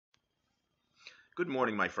Good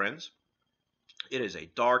morning, my friends. It is a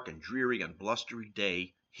dark and dreary and blustery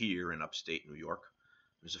day here in upstate New York.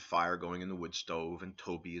 There's a fire going in the wood stove, and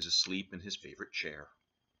Toby is asleep in his favorite chair.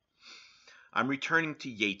 I'm returning to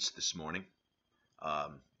Yeats this morning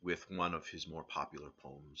with one of his more popular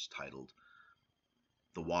poems titled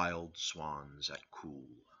The Wild Swans at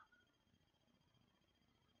Coole.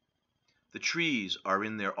 The trees are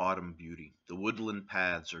in their autumn beauty, the woodland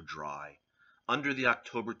paths are dry. Under the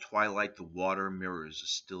October twilight the water mirrors a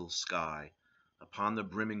still sky. Upon the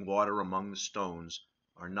brimming water among the stones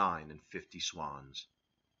are 59 swans.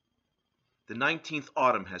 The 19th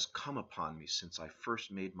autumn has come upon me since I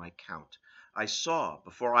first made my count. I saw,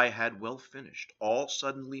 before I had well finished, all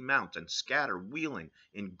suddenly mount and scatter, wheeling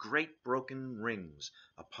in great broken rings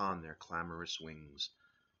upon their clamorous wings.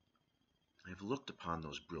 I have looked upon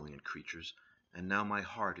those brilliant creatures, and now my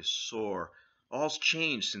heart is sore. All's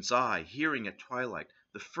changed since I, hearing at twilight,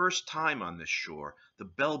 the first time on this shore, the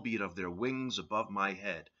bell beat of their wings above my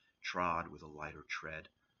head, trod with a lighter tread.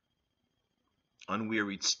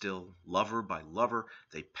 Unwearied still, lover by lover,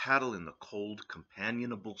 they paddle in the cold,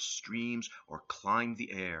 companionable streams or climb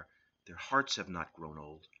the air. Their hearts have not grown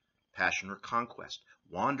old. Passion or conquest,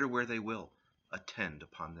 wander where they will, attend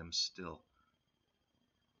upon them still.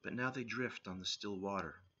 But now they drift on the still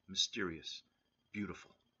water, mysterious,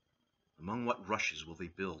 beautiful. Among what rushes will they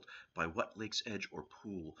build? By what lake's edge or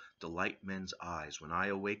pool delight men's eyes when I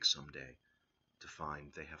awake some day to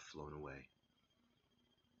find they have flown away?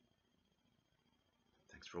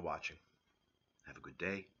 Thanks for watching. Have a good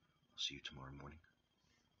day. I'll see you tomorrow morning.